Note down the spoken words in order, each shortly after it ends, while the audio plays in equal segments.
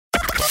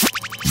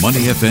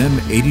Money FM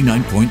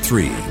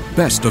 89.3.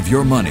 Best of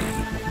your money.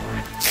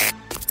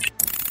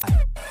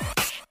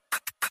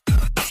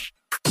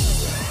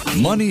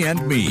 Money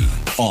and Me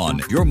on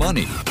Your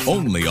Money,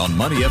 only on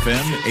Money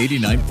FM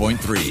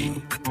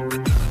 89.3.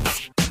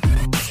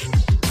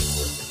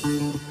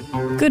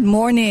 Good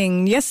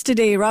morning.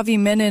 Yesterday, Ravi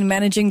Menon,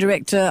 Managing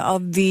Director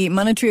of the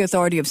Monetary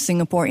Authority of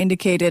Singapore,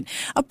 indicated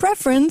a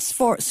preference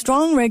for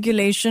strong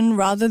regulation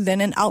rather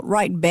than an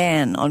outright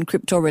ban on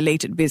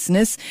crypto-related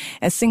business,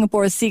 as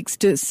Singapore seeks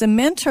to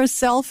cement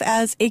herself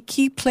as a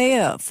key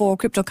player for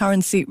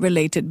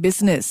cryptocurrency-related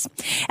business.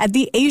 At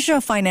the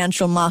Asia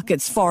Financial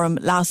Markets Forum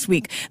last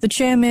week, the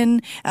chairman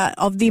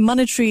of the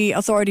Monetary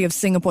Authority of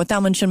Singapore,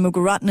 Tharman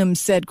Shanmugaratnam,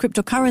 said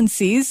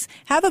cryptocurrencies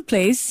have a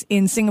place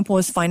in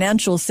Singapore's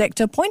financial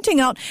sector, pointing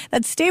out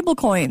that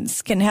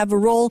stablecoins can have a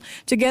role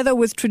together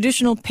with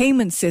traditional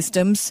payment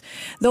systems,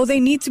 though they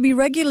need to be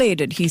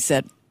regulated, he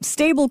said.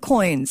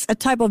 Stablecoins, a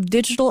type of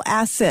digital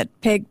asset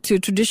pegged to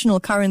traditional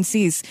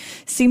currencies,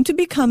 seem to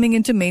be coming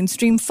into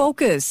mainstream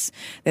focus.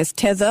 There's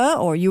Tether,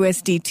 or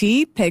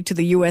USDT, pegged to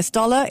the US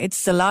dollar.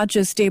 It's the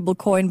largest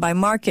stablecoin by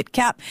market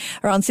cap,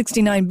 around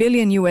 $69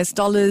 billion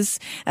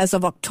as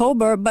of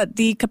October. But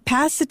the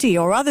capacity,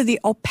 or rather the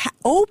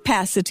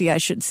opacity, I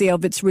should say,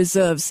 of its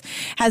reserves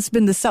has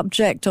been the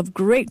subject of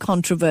great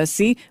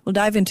controversy. We'll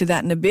dive into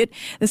that in a bit.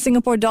 The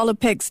Singapore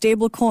dollar-pegged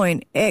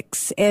stablecoin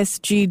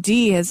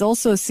XSGD has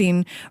also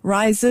seen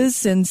rises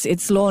since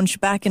its launch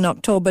back in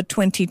October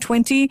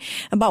 2020.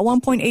 About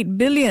 1.8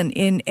 billion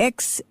in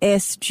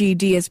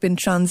XSGD has been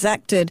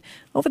transacted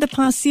over the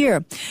past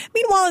year.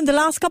 Meanwhile, in the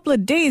last couple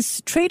of days,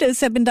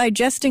 traders have been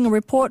digesting a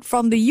report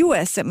from the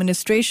U.S.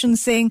 administration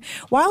saying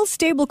while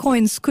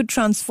stablecoins could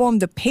transform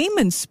the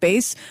payment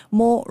space,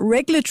 more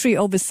regulatory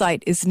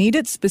oversight is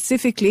needed.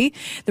 Specifically,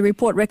 the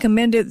report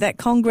recommended that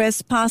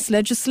Congress pass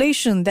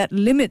legislation that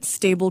limits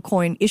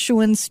stablecoin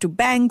issuance to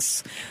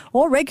banks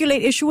or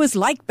regulate issuers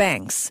like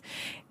banks.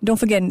 Don't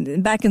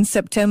forget, back in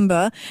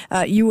September,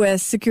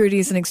 U.S.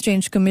 Securities and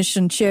Exchange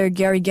Commission Chair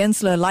Gary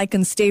Gensler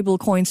likened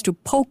stablecoins to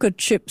poker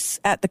chips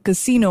at the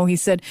casino, he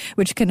said,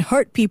 which can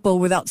hurt people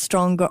without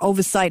stronger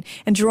oversight.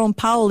 And Jerome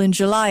Powell in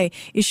July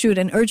issued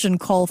an urgent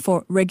call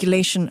for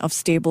regulation of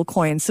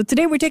stablecoins. So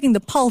today we're taking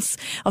the pulse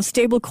of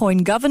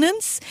stablecoin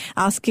governance,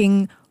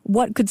 asking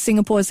what could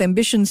Singapore's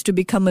ambitions to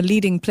become a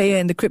leading player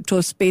in the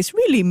crypto space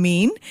really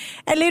mean?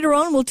 And later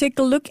on, we'll take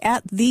a look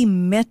at the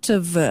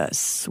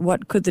metaverse.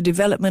 What could the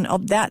development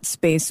of that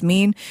space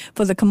mean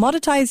for the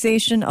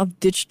commoditization of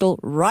digital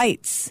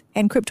rights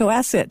and crypto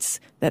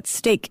assets? That's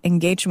stake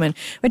engagement.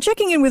 We're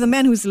checking in with a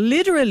man who's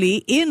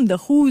literally in the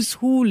who's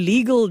who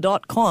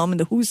legal.com, in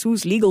the who's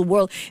who's legal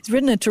world. He's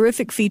written a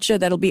terrific feature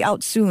that'll be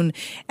out soon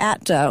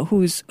at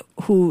who's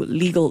who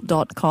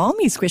legal.com.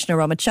 He's Krishna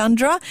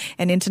Ramachandra,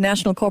 an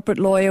international corporate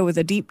lawyer with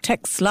a deep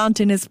tech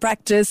slant in his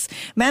practice.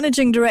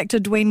 Managing Director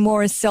Dwayne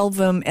Morris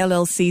Selvum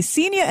LLC,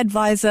 Senior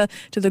Advisor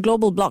to the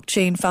Global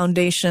Blockchain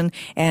Foundation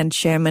and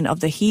Chairman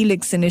of the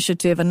Helix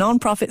Initiative, a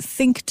non-profit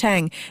think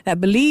tank that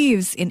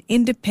believes in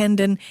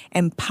independent,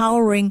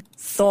 empowering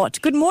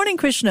thought. Good morning,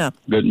 Krishna.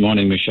 Good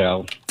morning,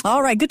 Michelle.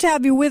 All right, good to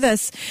have you with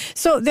us.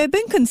 So there have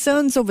been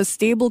concerns over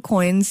stable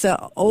coins,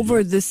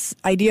 over this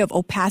idea of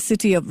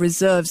opacity of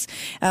reserves.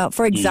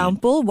 For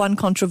example, one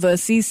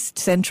controversy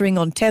centering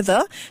on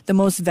Tether, the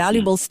most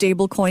valuable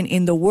stable coin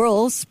in the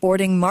world,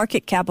 sporting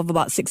market cap of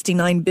about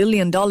 $69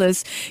 billion.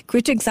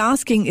 Critics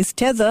asking, is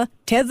Tether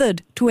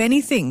tethered to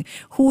anything?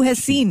 Who has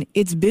seen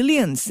its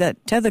billions that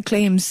Tether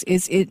claims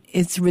is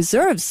its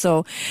reserves?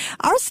 So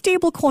are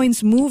stable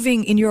coins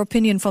moving, in your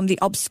opinion, from the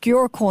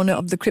obscure corner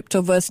of the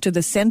cryptoverse to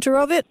the center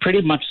of it?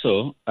 Pretty much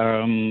so.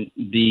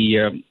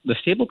 The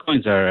stable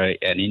coins are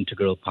an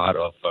integral part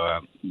of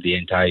the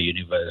entire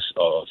universe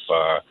of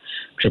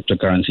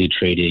cryptocurrency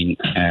trading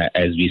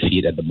as we see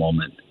it at the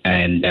moment.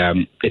 And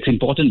it's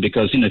important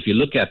because, if you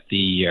look at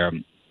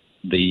the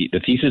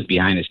thesis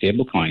behind a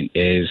stable coin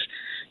is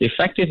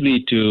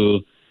effectively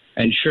to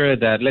ensure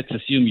that, let's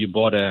assume you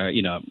bought a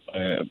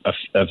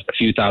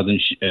few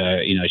thousand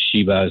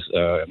Shibas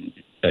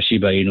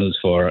Shiba Inus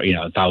for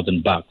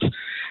 $1,000,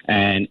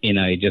 and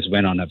it just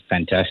went on a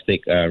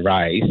fantastic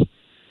rise,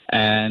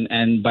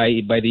 and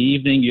by the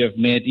evening you have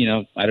made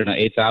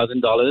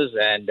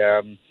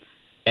 $8,000,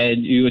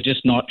 and you were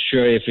just not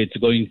sure if it's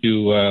going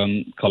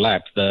to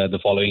collapse the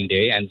following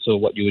day, and so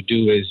what you would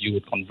do is you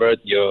would convert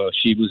your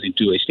Shibus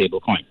into a stable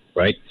coin,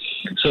 right?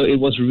 So it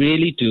was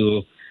really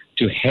to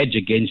hedge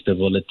against the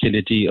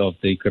volatility of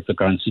the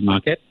cryptocurrency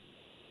market,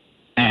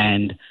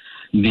 and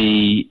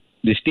the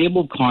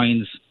stable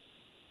coins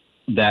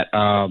that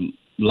are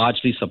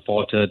largely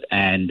supported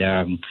and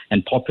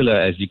popular,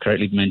 as you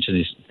correctly mentioned,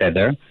 is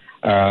Tether.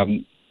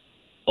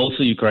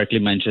 Also, you correctly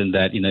mentioned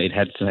that it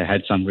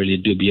had some really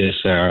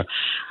dubious.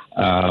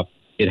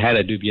 It had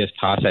a dubious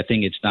past. I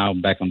think it's now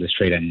back on the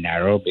straight and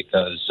narrow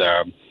because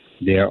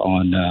they're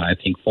on, I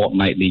think,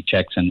 fortnightly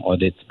checks and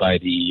audits by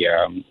the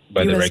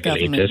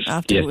regulators.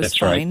 After yes, it was that's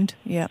fined.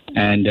 Right. Yeah.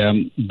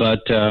 And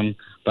but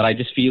I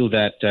just feel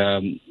that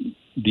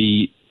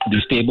the the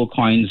stable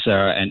coins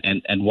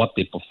and what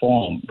they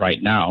perform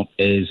right now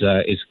is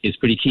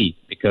pretty key,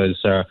 because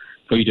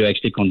for you to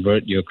actually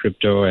convert your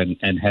crypto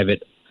and have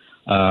it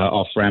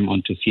off-ramp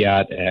onto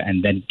fiat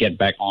and then get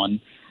back on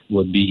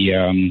would be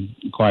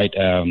quite...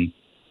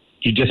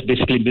 you just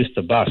basically missed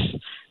the bus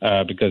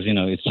because,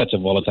 it's such a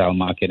volatile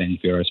market, and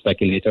if you're a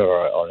speculator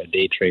or a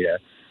day trader,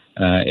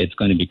 it's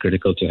going to be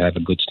critical to have a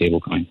good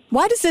stablecoin.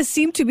 Why does there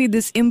seem to be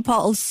this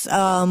impulse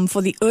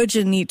for the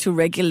urgent need to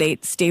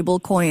regulate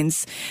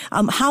stablecoins?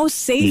 How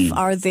safe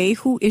are they?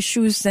 Who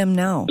issues them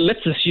now?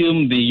 Let's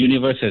assume the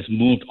universe has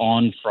moved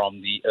on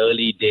from the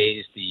early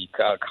days, the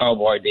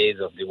cowboy days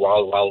of the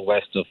wild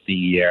west of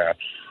the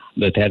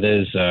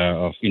tethers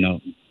of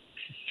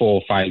 4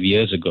 or 5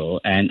 years ago,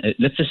 and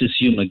let's just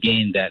assume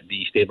again that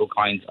the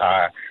stablecoins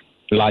are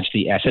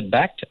largely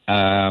asset-backed.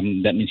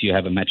 That means you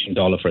have a matching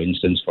dollar, for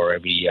instance, for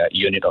every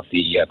unit of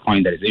the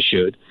coin that is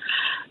issued.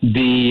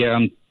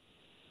 The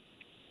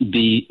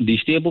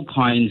stable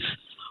coins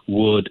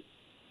would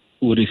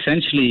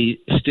essentially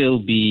still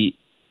be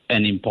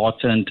an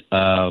important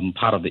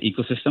part of the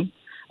ecosystem,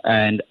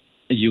 and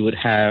you would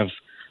have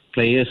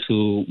players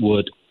who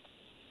would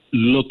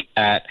look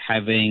at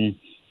having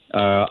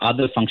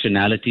other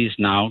functionalities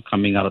now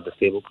coming out of the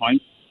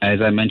stablecoin. As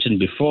I mentioned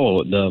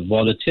before, the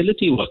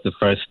volatility was the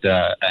first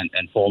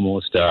and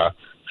foremost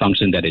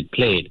function that it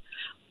played.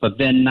 But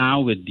then now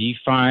with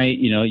DeFi,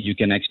 you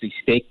can actually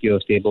stake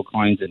your stable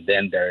coins, and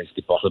then there is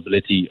the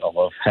possibility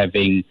of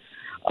having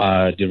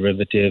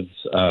derivatives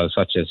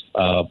such as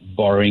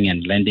borrowing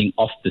and lending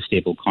off the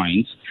stable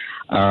coins,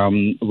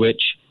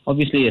 which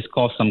obviously has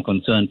caused some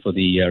concern for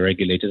the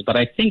regulators. But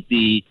I think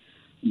the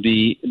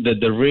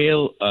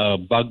real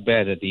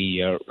bugbear that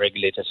the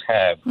regulators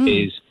have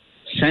is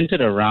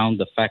centered around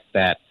the fact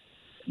that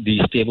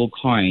the stable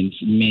coins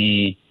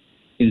may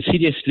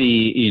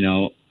insidiously,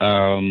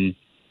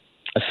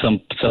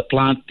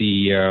 supplant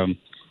the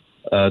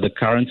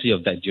currency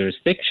of that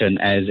jurisdiction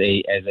as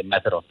a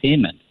method of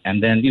payment,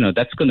 and then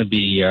that's going to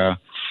be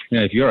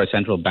if you're a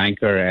central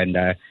banker and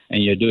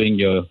you're doing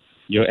your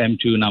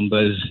M2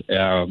 numbers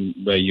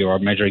where you are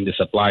measuring the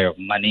supply of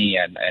money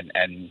and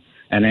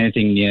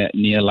anything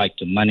near like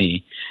to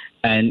money,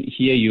 and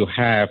here you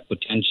have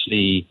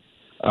potentially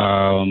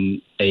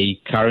a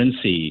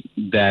currency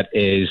that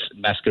is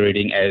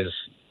masquerading as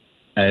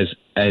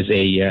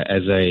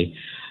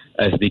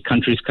the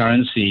country's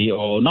currency,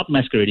 or not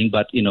masquerading,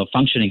 but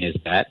functioning as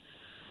that,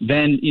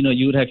 then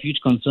you would have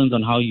huge concerns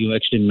on how you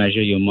actually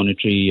measure your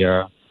monetary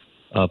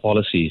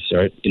policies,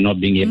 right? In not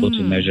being able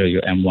to measure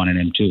your M1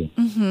 and M2.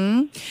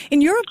 Mm-hmm.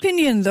 In your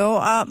opinion, though,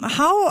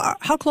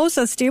 how close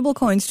are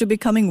stablecoins to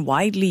becoming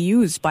widely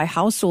used by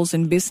households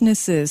and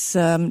businesses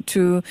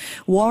to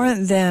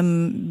warrant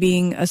them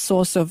being a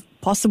source of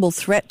possible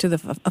threat to the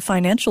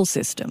financial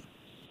system?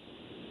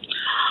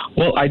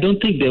 Well, I don't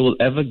think they will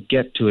ever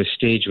get to a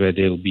stage where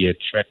they will be a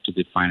threat to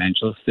the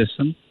financial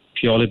system,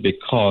 purely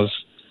because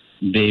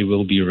they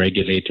will be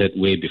regulated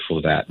way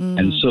before that.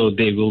 And so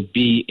they will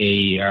be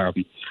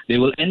they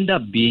will end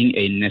up being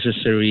a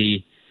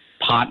necessary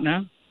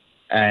partner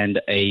and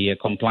a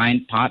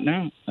compliant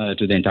partner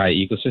to the entire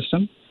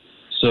ecosystem.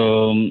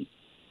 So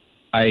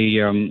I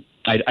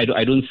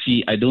don't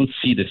see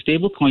the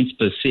stable coins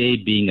per se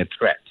being a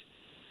threat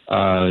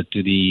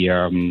to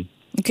the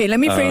Okay, let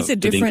me phrase it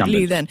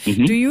differently then.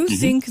 Do you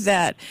think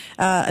that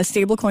a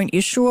stablecoin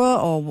issuer,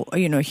 or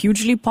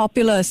hugely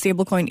popular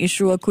stablecoin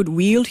issuer, could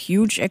wield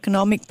huge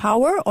economic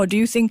power, or do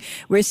you think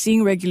we're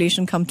seeing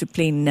regulation come to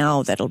play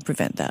now that'll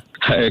prevent that?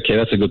 Okay,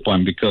 that's a good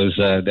point, because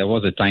there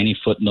was a tiny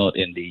footnote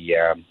in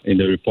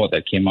the report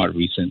that came out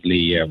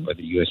recently by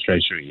the U.S.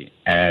 Treasury,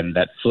 and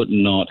that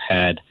footnote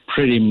had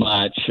pretty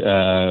much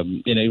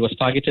it was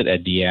targeted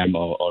at DM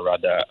or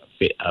rather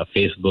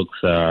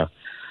Facebook's.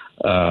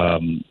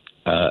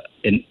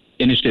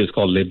 Initially it was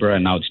called Libra,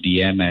 and now it's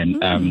DM,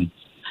 and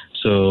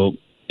so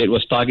it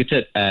was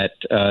targeted at.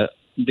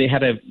 They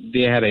had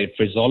a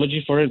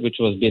phraseology for it, which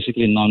was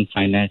basically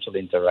non-financial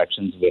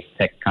interactions with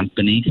tech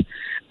companies.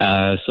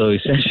 So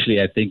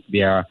essentially, I think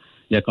their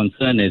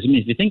concern is,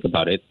 if you think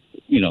about it,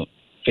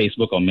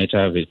 Facebook or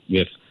Meta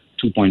with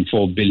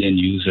 2.4 billion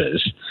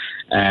users,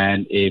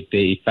 and if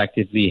they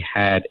effectively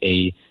had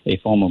a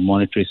form of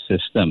monetary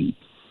system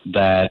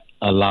that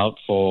allowed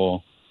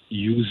for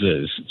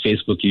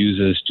Facebook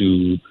users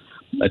to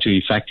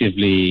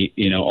effectively,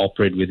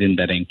 operate within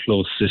that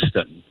enclosed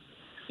system.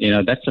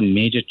 That's a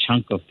major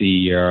chunk of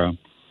the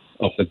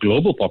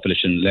global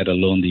population, let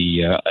alone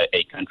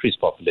a country's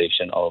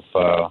population of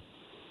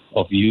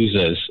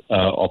users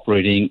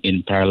operating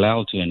in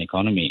parallel to an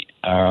economy.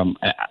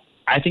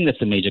 I think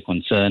that's a major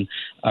concern.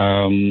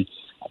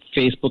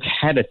 Facebook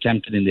had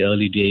attempted in the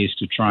early days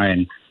to try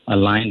and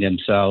align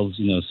themselves,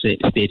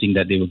 stating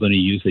that they were going to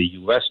use the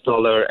U.S.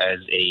 dollar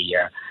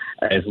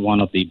as one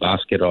of the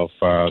basket of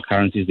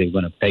currencies they were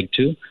going to peg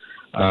to.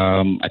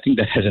 I think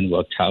that hasn't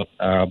worked out.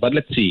 But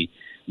let's see,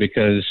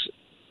 because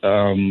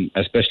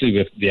especially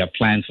with their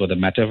plans for the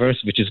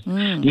metaverse,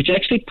 which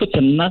actually puts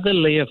another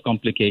layer of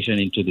complication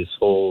into this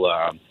whole,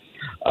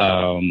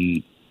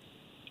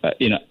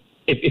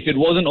 if it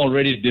wasn't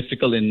already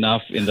difficult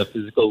enough in the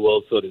physical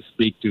world, so to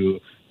speak, to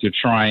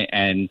try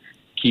and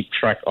keep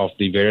track of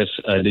the various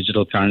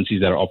digital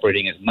currencies that are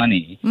operating as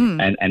money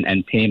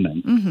and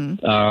payment.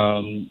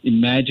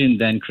 Imagine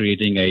then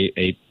creating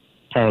a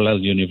parallel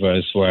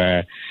universe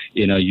where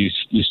you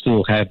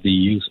still have the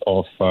use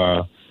of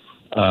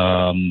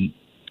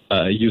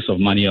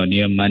money or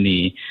near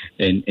money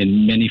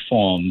in many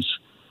forms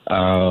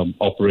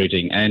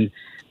operating, and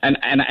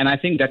I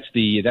think that's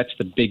the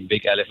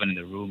big elephant in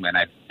the room, and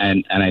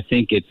I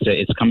think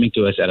it's coming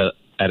to us at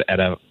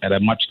a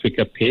much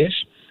quicker pace.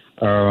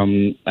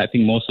 I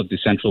think most of the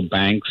central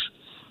banks,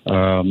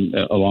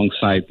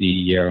 alongside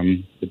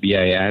the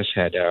BIS,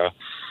 had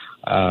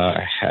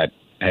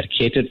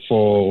catered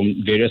for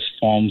various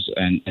forms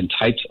and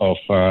types of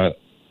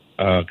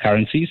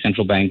currencies,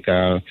 central bank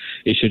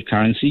issued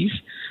currencies.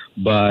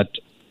 But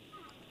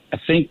I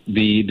think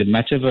the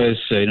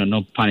metaverse,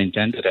 no pun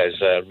intended, has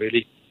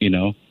really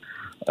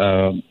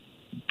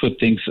put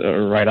things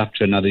right up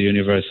to another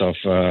universe of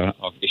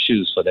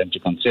issues for them to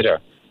consider,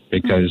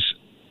 because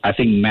I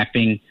think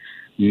mapping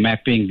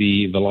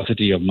the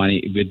velocity of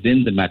money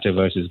within the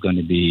metaverse is going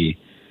to be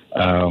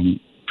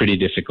pretty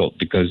difficult,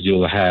 because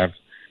you'll have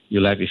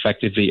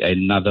effectively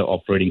another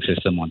operating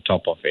system on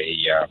top of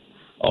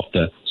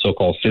the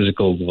so-called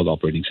physical world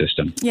operating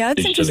system. Yeah,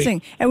 that's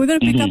interesting. And we're going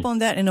to pick up on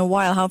that in a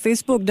while, how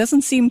Facebook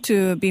doesn't seem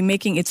to be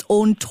making its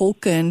own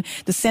token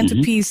the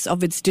centerpiece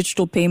of its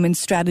digital payment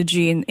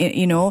strategy. And,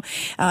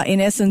 in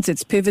essence,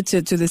 it's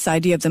pivoted to this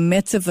idea of the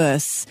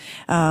metaverse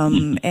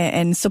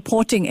and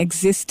supporting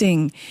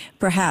existing,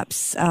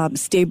 perhaps,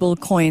 stable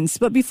coins.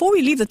 But before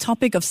we leave the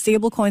topic of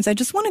stable coins, I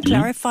just want to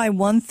clarify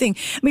one thing.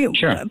 I mean,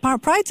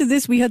 prior to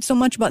this, we heard so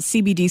much about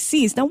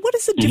CBDCs. Now, what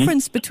is the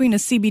difference between a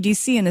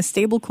CBDC and a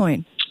stable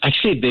coin?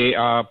 Actually, they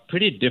are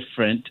pretty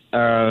different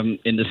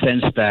in the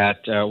sense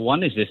that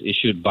one is just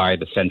issued by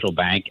the central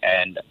bank,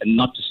 and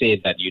not to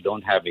say that you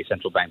don't have a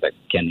central bank that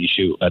can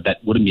issue that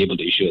wouldn't be able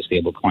to issue a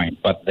stable coin,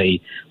 but the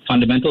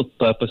fundamental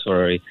purpose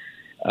for a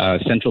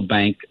central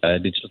bank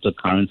digital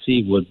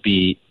currency would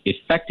be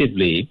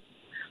effectively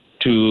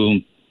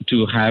to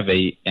have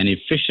an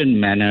efficient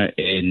manner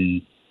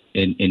in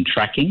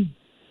tracking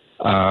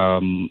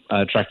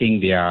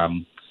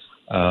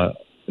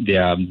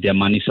their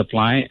money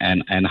supply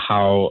and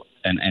how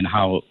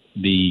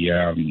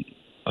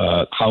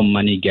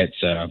money gets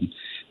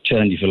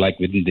churned, if you like,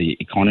 within the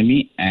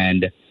economy,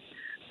 and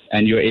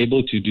you're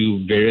able to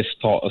do various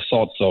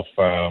sorts of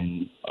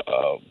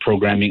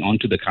programming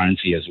onto the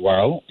currency as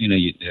well.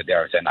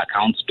 There's an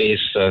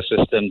accounts-based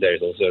system.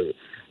 There's also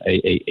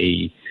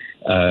if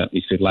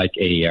you like,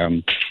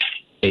 a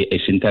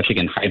synthetic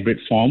and hybrid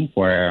form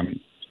where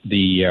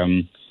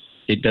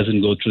it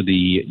doesn't go through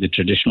the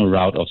traditional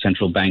route of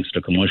central banks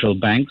to commercial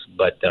banks,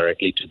 but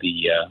directly to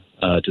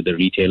the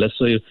retailers.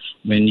 So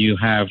when you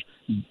have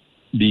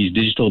these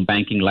digital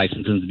banking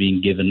licenses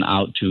being given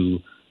out to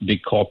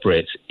big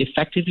corporates,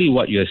 effectively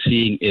what you're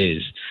seeing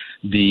is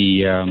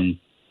the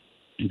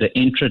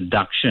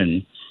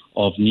introduction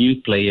of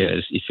new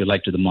players, if you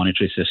like, to the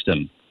monetary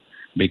system,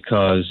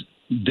 because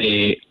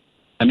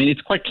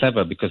it's quite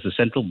clever, because the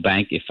central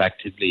bank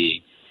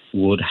effectively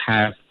would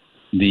have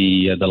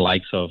the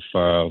likes of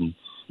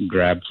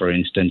Grab, for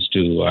instance,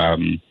 to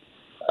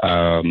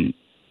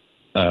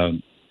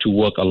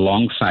work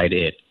alongside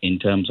it in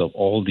terms of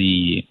all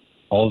the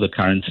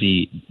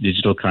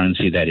digital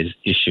currency that is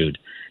issued,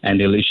 and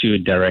they'll issue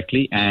it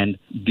directly. And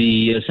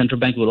the central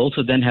bank will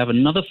also then have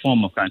another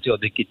form of currency, or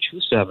they could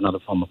choose to have another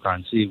form of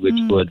currency, which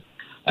would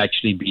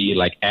actually be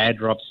like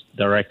airdrops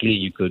directly.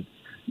 You could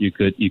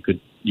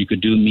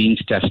do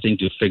means testing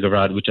to figure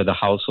out which are the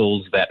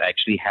households that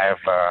actually have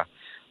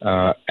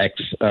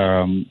X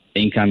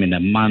income in a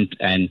month,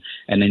 and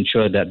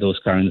ensure that those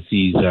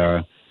currencies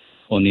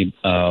only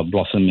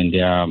blossom in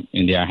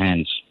their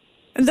hands.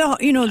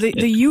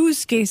 The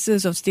use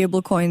cases of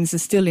stablecoins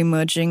is still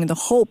emerging. The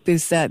hope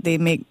is that they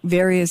make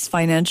various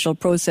financial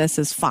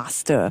processes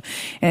faster.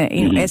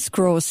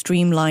 Escrow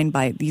streamlined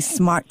by these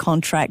smart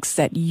contracts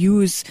that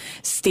use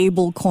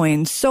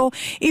stablecoins. So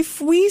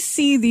if we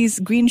see these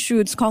green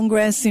shoots,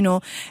 Congress,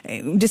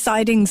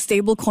 deciding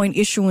stablecoin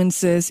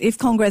issuances, if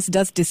Congress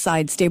does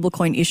decide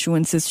stablecoin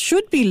issuances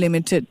should be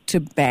limited to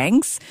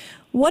banks,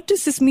 what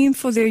does this mean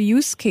for their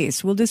use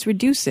case? Will this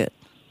reduce it?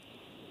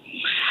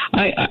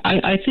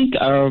 I think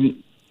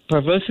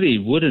perversely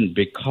it wouldn't,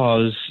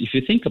 because if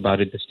you think about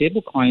it, the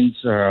stable coins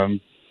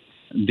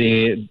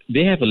they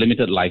have a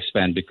limited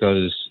lifespan,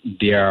 because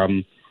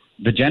the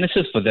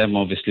genesis for them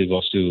obviously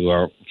was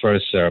to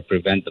first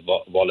prevent the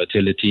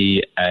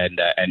volatility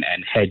and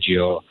hedge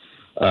the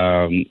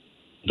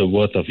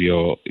worth of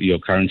your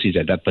currencies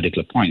at that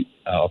particular point,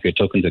 of your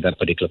tokens at that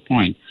particular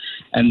point.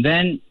 And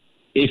then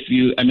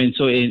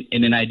so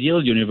in an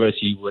ideal universe,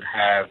 you would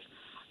have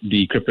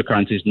the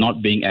cryptocurrencies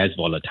not being as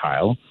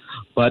volatile,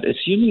 but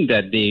assuming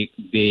that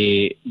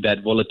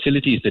that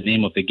volatility is the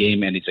name of the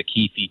game and it's a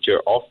key feature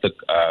of the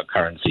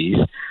currencies,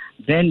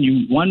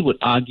 then one would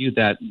argue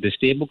that the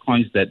stable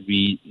coins that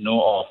we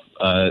know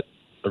of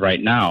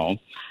right now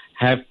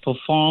have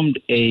performed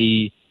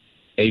a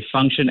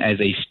function as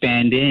a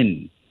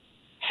stand-in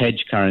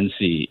hedge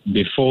currency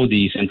before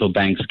the central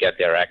banks get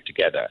their act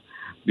together.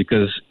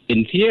 Because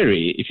in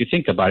theory, if you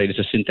think about it, it's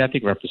a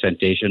synthetic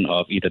representation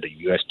of either the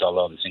US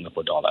dollar or the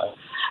Singapore dollar.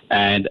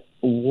 And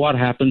what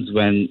happens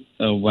when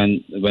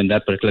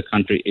that particular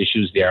country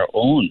issues their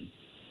own,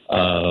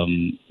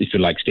 if you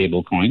like,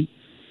 stable coin,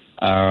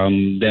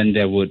 then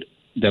there would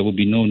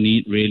be no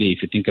need really,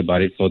 if you think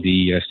about it, for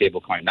the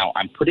stable coin. Now,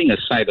 I'm putting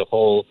aside the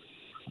whole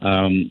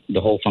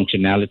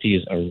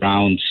functionalities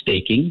around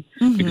staking,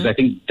 because I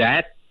think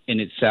that in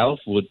itself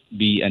would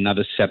be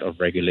another set of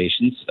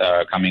regulations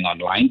coming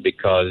online,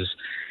 because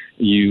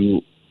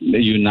you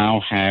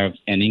now have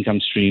an income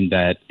stream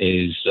that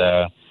is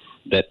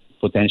that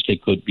potentially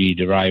could be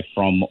derived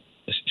from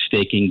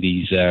staking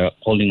these,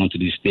 holding onto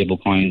these stable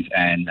coins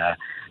and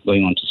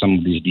going onto some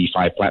of these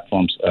DeFi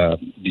platforms,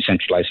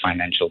 decentralized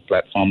finance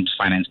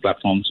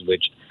platforms,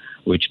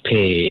 which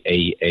pay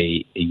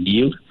a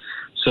yield.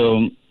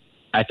 So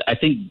I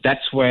think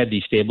that's where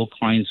the stable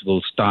coins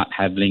will start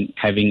having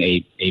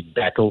a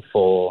battle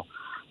for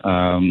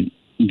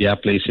their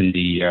place in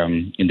the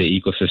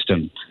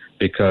ecosystem,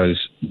 because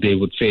they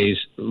would face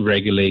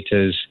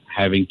regulators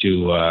having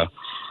to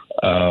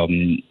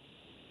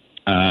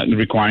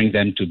requiring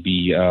them to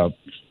be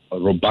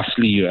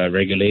robustly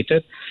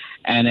regulated,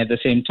 and at the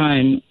same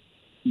time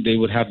they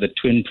would have the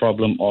twin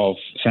problem of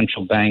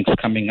central banks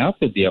coming up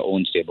with their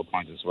own stable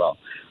coins as well.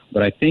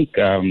 But I think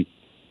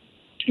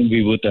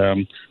we would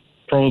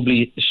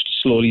probably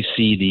slowly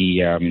see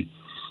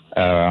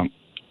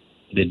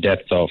the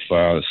depth of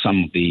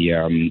some of the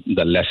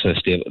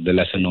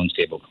lesser known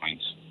stable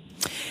coins.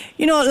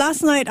 You know,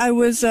 last night I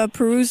was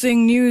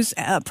perusing news.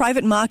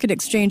 Private market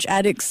exchange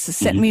Addicts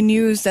sent me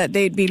news that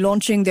they'd be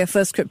launching their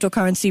first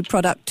cryptocurrency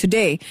product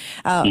today.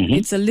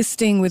 It's a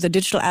listing with a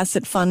digital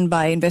asset fund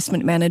by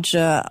investment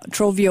manager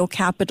Trovio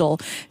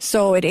Capital.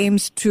 So it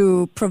aims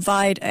to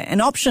provide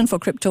an option for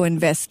crypto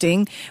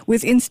investing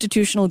with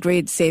institutional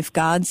grade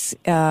safeguards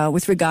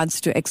with regards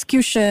to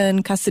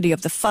execution, custody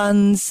of the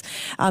funds.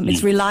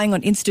 It's relying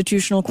on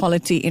institutional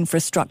quality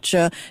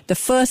infrastructure. The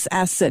first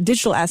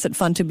digital asset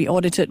fund to be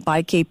audited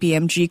by KPMG,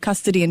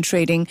 custody and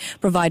trading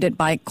provided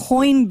by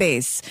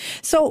Coinbase.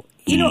 So,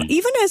 you know,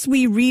 even as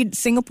we read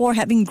Singapore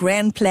having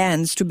grand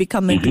plans to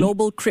become a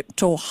global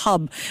crypto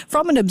hub,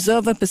 from an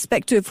observer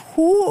perspective,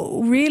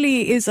 who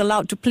really is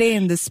allowed to play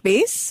in this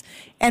space?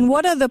 And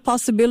what are the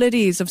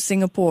possibilities of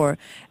Singapore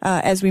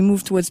as we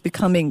move towards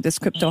becoming this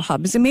crypto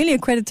hub? Is it mainly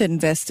accredited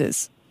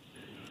investors?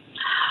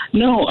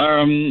 No,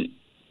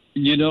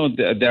 you know,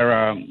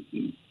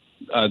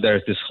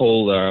 there's this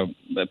whole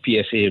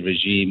PSA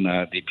regime,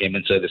 the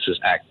Payment Services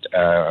Act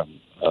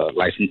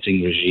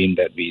licensing regime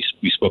that we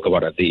spoke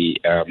about at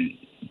the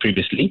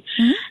previously,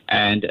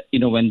 and you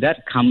know, when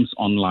that comes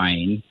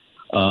online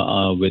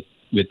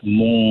with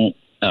more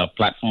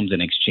platforms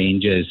and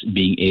exchanges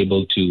being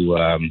able to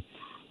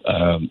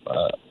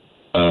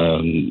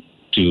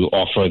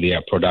offer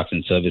their products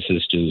and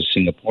services to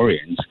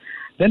Singaporeans,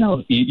 then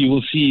you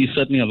will see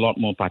certainly a lot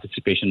more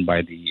participation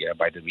by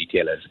the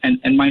retailers.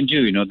 And mind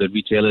you, you know, the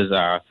retailers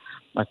are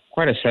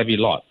quite a savvy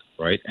lot,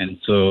 right? And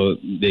so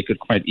they could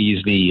quite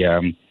easily,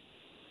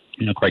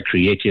 quite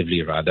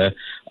creatively rather,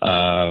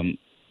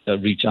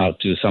 reach out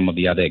to some of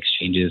the other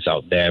exchanges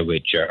out there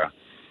which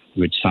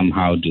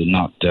somehow do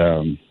not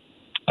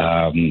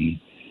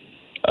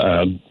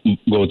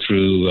go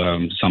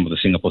through some of the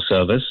Singapore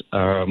servers.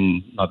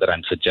 Not that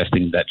I'm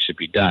suggesting that should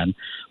be done,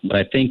 but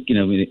I think, you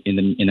know,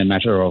 in a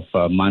matter of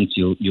months,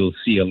 you'll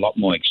see a lot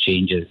more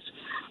exchanges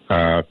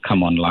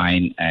come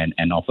online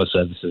and offer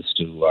services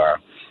to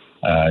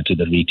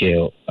the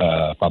retail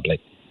public.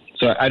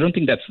 So I don't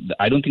think that's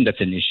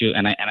an issue,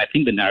 and I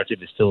think the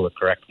narrative is still the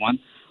correct one,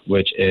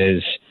 which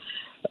is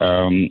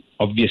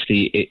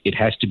obviously it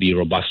has to be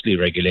robustly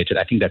regulated.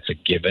 I think that's a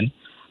given,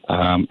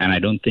 and I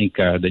don't think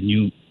the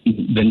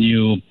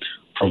new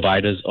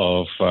providers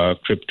of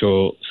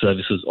crypto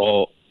services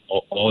or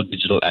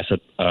digital asset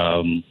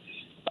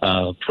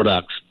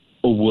products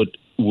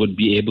would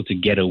be able to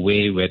get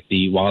away with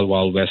the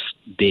wild west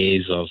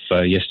days of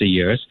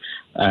yesteryears,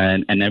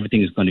 and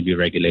everything is going to be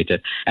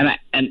regulated. And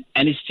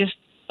it's just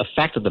a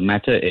fact of the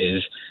matter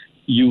is,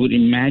 you would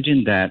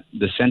imagine that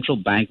the central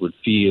bank would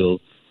feel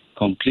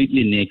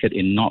completely naked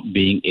in not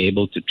being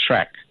able to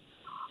track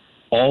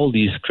all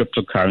these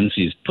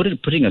cryptocurrencies,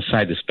 putting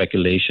aside the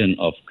speculation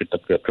of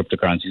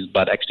cryptocurrencies,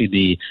 but actually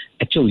the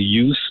actual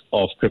use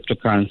of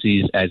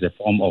cryptocurrencies as a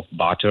form of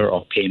barter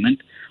or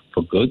payment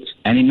for goods.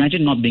 And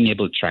imagine not being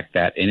able to track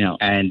that, you know,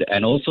 and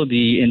also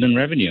the Indian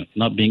revenue,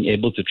 not being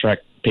able to track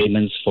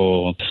payments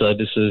for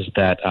services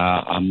that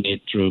are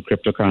made through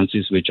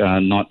cryptocurrencies which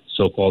are not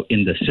so-called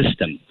in the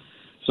system.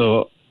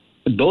 So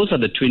those are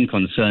the twin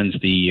concerns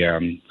the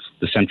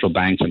central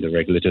banks and the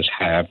regulators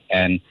have,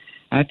 and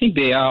I think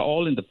they are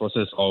all in the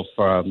process of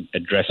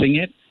addressing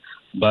it.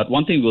 But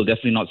one thing we'll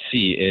definitely not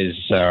see is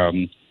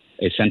a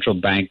central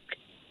bank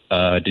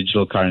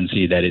digital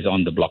currency that is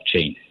on the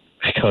blockchain,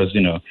 because, you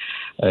know,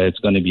 it's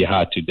going to be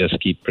hard to just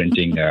keep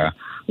printing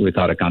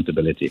without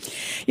accountability.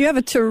 You have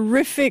a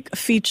terrific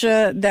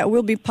feature that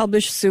will be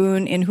published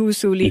soon in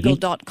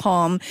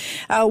whosulegal.com.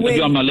 It'll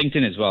be on my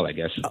LinkedIn as well, I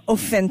guess. Oh,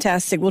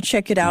 fantastic. We'll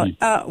check it out.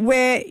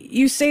 Where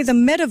you say the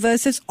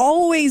metaverse has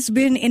always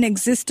been in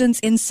existence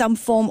in some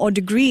form or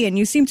degree, and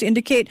you seem to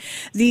indicate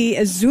the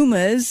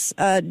Zoomers,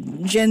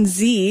 Gen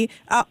Z,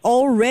 are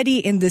already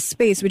in this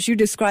space, which you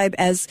describe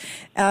as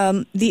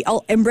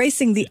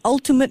embracing the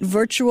ultimate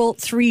virtual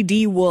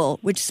 3D world,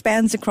 which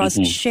spans across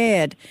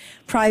shared,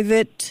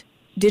 private,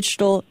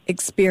 digital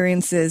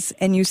experiences.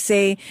 And you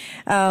say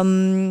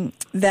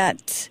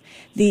that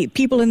the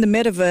people in the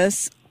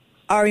metaverse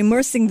are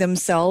immersing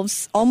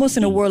themselves almost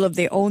in a world of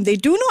their own. They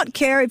do not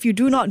care if you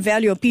do not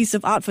value a piece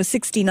of art for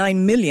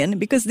 69 million,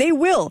 because they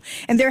will.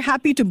 And they're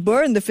happy to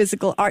burn the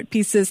physical art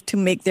pieces to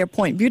make their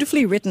point.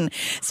 Beautifully written.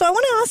 So I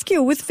want to ask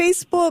you, with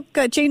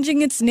Facebook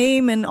changing its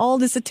name and all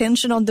this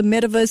attention on the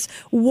metaverse,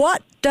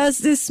 what does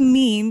this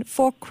mean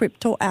for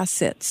crypto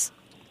assets?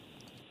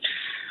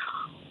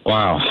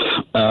 Wow.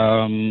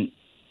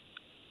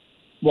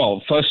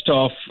 Well, first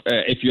off,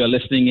 if you are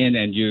listening in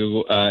and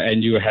you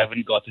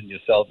haven't gotten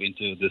yourself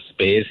into this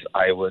space,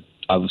 I would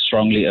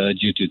strongly urge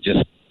you to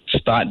just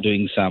start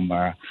doing some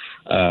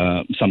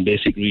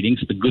basic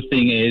readings. The good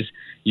thing is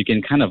you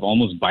can kind of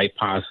almost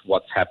bypass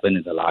what's happened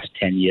in the last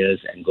 10 years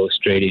and go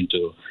straight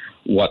into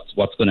what's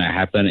going to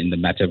happen in the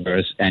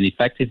metaverse, and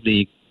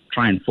effectively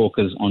try and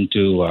focus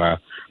onto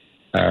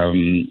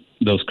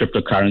those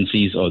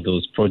cryptocurrencies or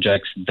those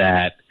projects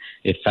that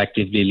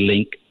effectively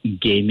link the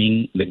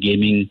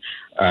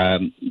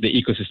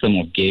ecosystem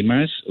of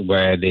gamers,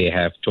 where they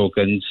have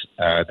tokens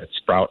that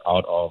sprout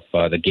out of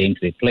the games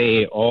they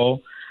play,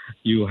 or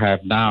you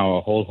have now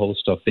a whole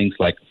host of things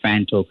like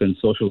fan tokens,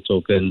 social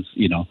tokens,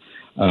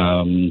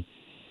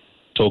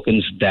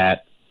 tokens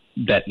that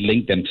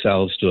link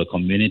themselves to a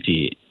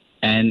community.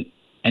 And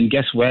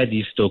guess where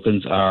these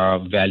tokens are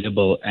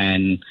valuable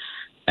and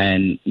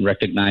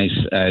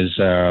recognized as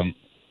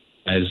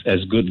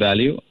good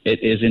value?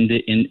 It is in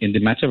the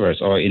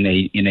metaverse, or in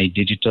a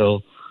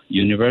digital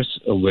universe,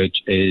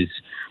 which is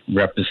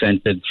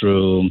represented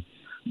through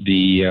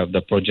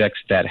the projects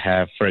that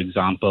have, for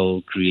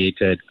example,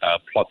 created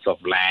plots of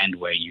land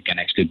where you can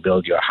actually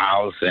build your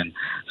house. And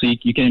so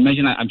you can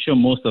imagine, I'm sure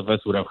most of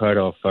us would have heard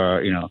of,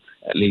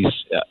 at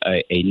least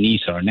a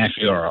niece or a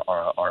nephew or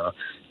a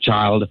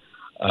child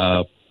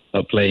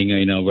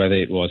playing, whether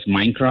it was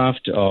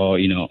Minecraft or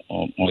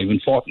even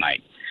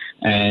Fortnite.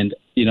 And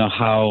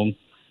how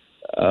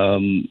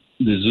the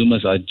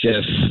Zoomers are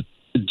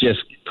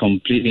just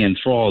completely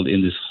enthralled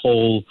in this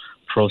whole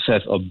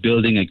process of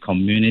building a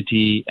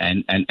community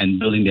and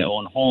building their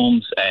own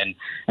homes. And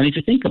if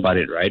you think about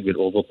it, right, with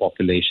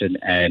overpopulation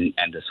and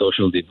the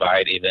social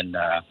divide even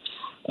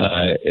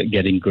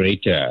getting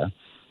greater,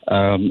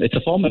 it's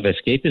a form of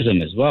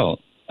escapism as well.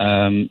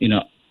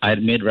 I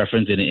had made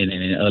reference in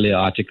an earlier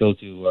article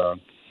to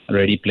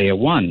Ready Player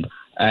One,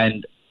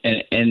 and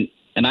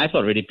I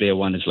thought Ready Player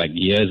One is like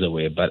years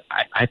away, but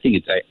I think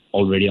it's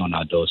already on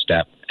our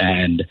doorstep.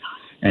 And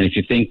if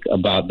you think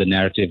about the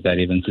narrative that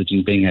even Xi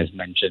Jinping has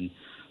mentioned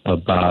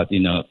about,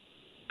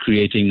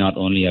 creating not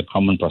only a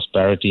common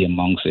prosperity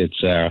amongst its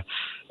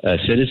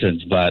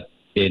citizens, but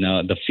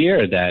the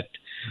fear that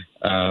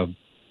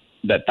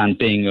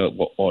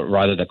Tanping, or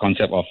rather the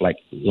concept of like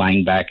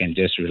lying back and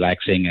just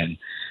relaxing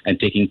and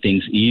taking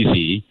things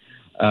easy,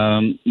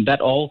 that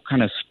all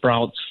kind of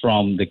sprouts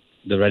from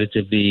the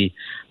relatively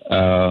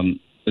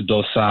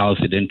docile,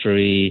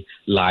 sedentary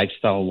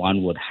lifestyle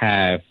one would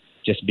have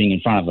just being in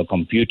front of a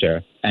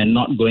computer and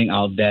not going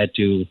out there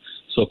to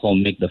so-called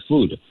make the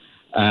food.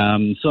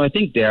 So I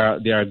think there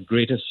are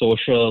greater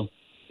social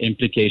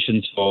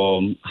implications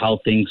for how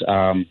things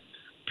are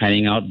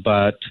panning out,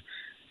 but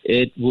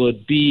it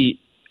would be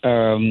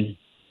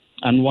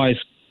unwise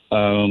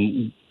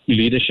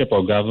leadership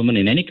or government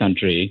in any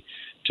country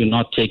to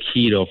not take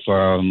heed of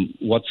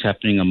what's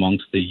happening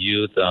amongst the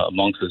youth,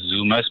 amongst the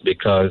Zoomers,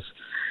 because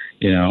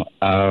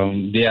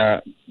they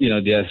are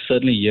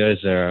certainly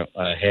years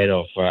ahead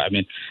of.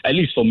 At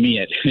least for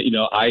me,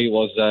 I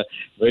was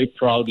very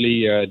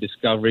proudly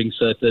discovering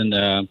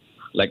certain.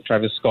 Like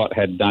Travis Scott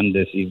had done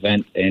this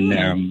event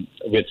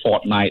with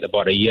Fortnite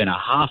about a year and a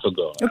half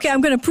ago. Okay,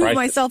 I'm going to prove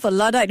myself a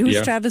Luddite.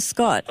 Who's Travis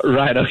Scott?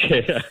 Right,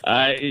 okay.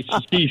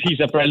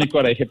 He's apparently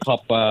quite a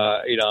hip-hop,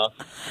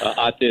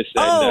 artist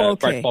and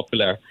quite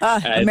popular.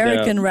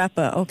 American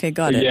rapper. Okay,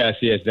 got it.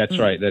 Yes, that's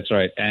right.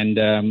 And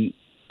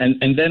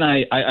then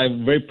I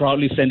very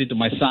proudly sent it to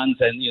my sons,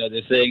 and,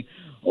 they're saying,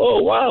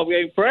 oh, wow,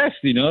 we're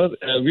impressed, we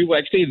were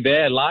actually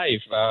there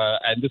live,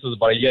 and this was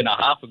about a year and a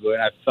half ago,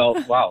 and I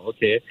felt, wow,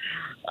 okay.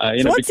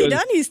 So what's he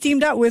done? He's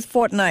teamed up with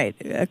Fortnite.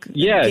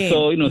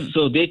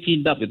 So they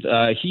teamed up with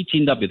he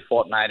teamed up with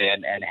Fortnite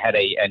and had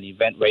an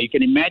event where you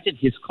can imagine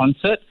his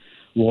concert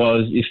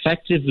was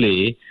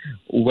effectively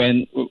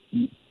when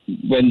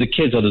the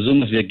kids or the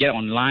Zoomers, they get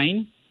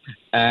online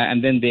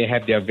and then they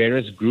have their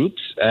various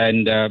groups,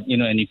 and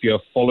and if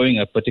you're following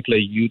a particular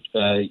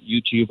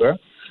YouTuber,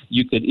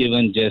 you could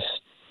even just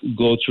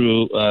go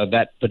through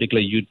that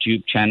particular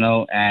YouTube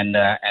channel and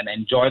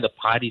enjoy the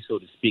party, so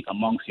to speak,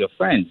 amongst your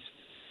friends.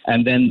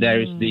 And then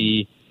there's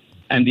the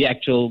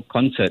actual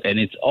concert, and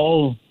it's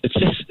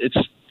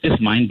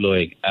just mind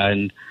blowing.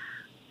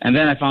 And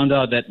then I found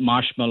out that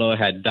Marshmello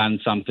had done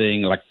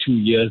something like 2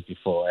 years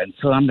before. And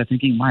so I'm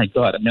thinking, my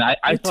God. I mean, I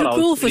You're thought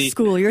too cool for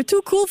school. You're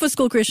too cool for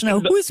school, Krishna.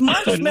 Who's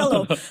Marshmello?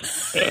 No.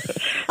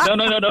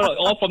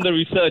 All from the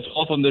research.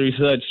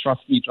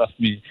 Trust me.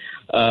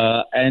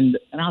 And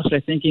I was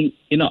like thinking,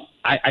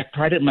 I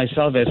prided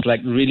myself as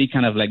like really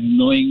kind of like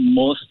knowing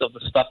most of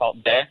the stuff out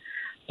there.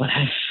 But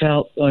I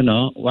felt,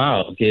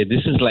 wow, okay,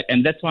 this is like,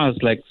 and that's why I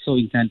was like so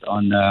intent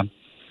on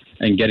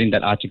and getting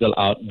that article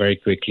out very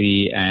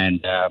quickly and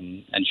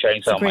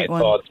sharing some of my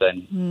thoughts.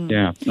 And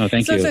thank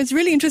you. So it's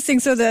really interesting.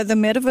 So the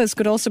metaverse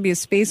could also be a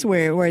space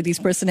where these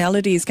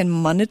personalities can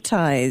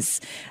monetize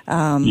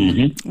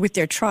with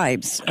their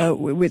tribes,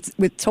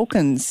 with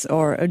tokens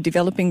or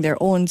developing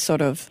their own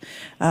sort of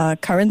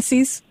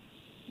currencies.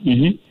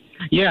 Mm-hmm.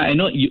 Yeah, I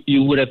know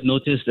you would have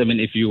noticed. I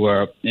mean, if you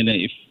were,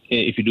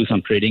 if you do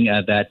some trading,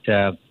 that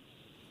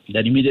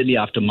immediately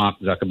after Mark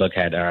Zuckerberg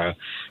had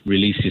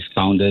released his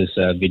founder's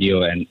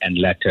video and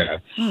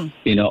letter,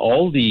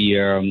 all the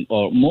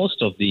or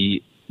most of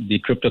the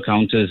crypto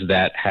counters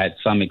that had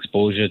some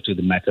exposure to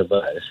the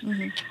metaverse,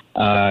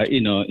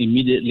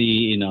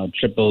 immediately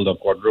tripled or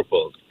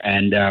quadrupled.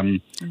 And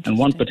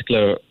one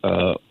particular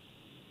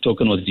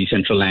token was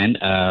Decentraland,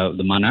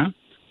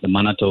 the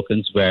Mana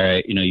tokens,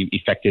 where you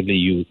effectively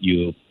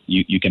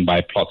you can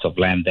buy plots of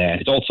land there.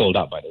 It's all sold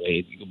out, by the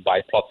way. You can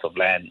buy plots of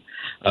land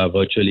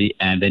virtually,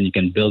 and then you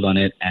can build on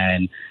it.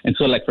 And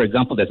so, like, for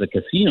example, there's a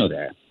casino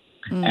there.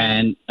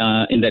 And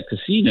in that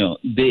casino,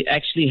 they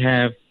actually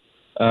have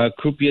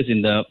croupiers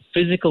in the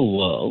physical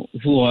world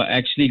who are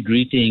actually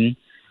greeting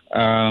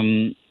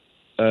the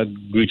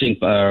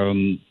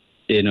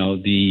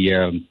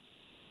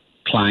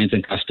clients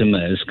and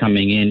customers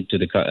coming into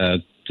the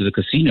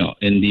casino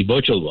in the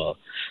virtual world.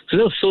 So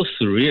that was so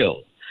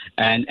surreal.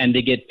 And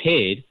they get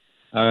paid.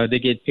 They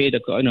get paid,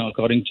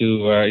 according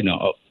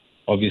to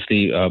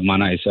obviously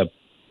Mana is a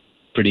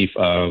pretty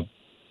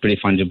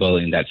fungible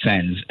in that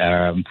sense.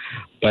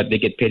 But they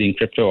get paid in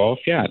crypto or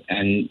fiat,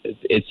 and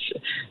it's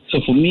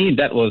so for me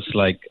that was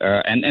like,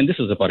 and this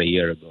was about a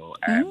year ago.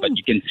 But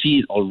you can see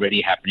it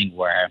already happening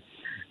where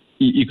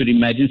you could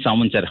imagine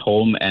someone's at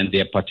home and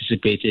they're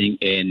participating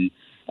in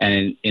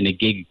a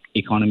gig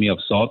economy of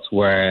sorts,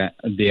 where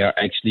they are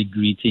actually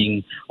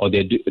greeting or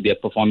they're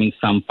performing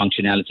some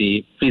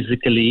functionality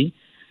physically,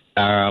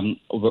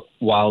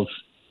 whilst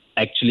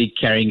actually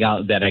carrying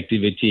out that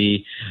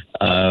activity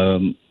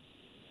digitally,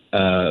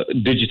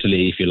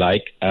 if you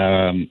like,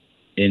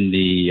 in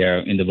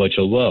the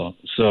virtual world.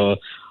 So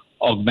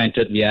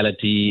augmented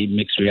reality,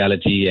 mixed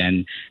reality,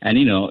 and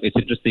it's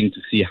interesting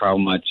to see how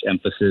much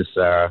emphasis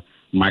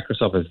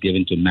Microsoft has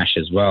given to Mesh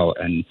as well.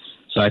 And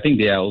so I think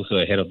they are also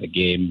ahead of the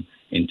game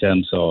in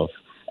terms of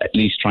at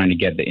least trying to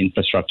get the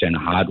infrastructure and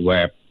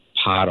hardware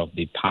part of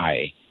the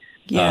pie.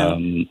 Yeah.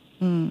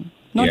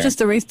 Not just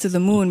the race to the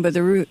moon, but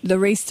the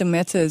race to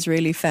Meta is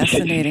really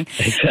fascinating.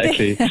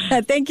 Exactly.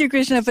 Thank you,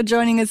 Krishna, for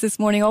joining us this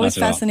morning. Always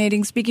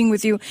fascinating speaking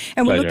with you.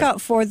 And we'll look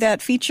out for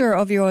that feature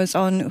of yours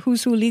on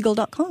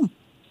who'swholegal.com.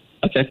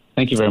 Okay.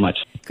 Thank you very much.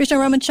 Krishna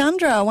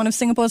Ramachandra, one of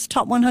Singapore's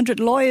top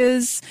 100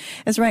 lawyers,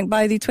 is ranked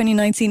by the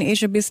 2019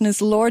 Asia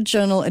Business Law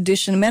Journal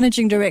edition,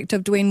 Managing Director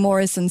of Duane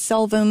Morris &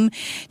 Selvin,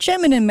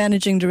 Chairman and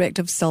Managing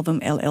Director of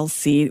Selvin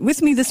LLC.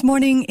 With me this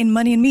morning in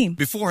Money and Me.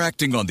 Before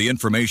acting on the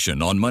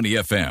information on Money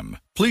FM,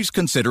 please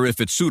consider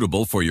if it's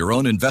suitable for your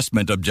own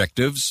investment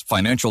objectives,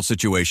 financial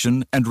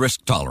situation, and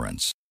risk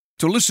tolerance.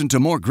 To listen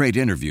to more great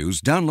interviews,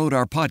 download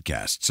our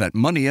podcasts at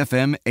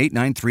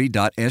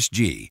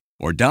moneyfm893.sg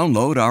or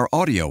download our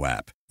audio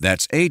app.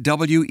 That's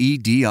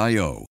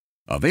AWEDIO.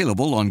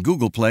 Available on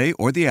Google Play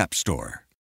or the App Store.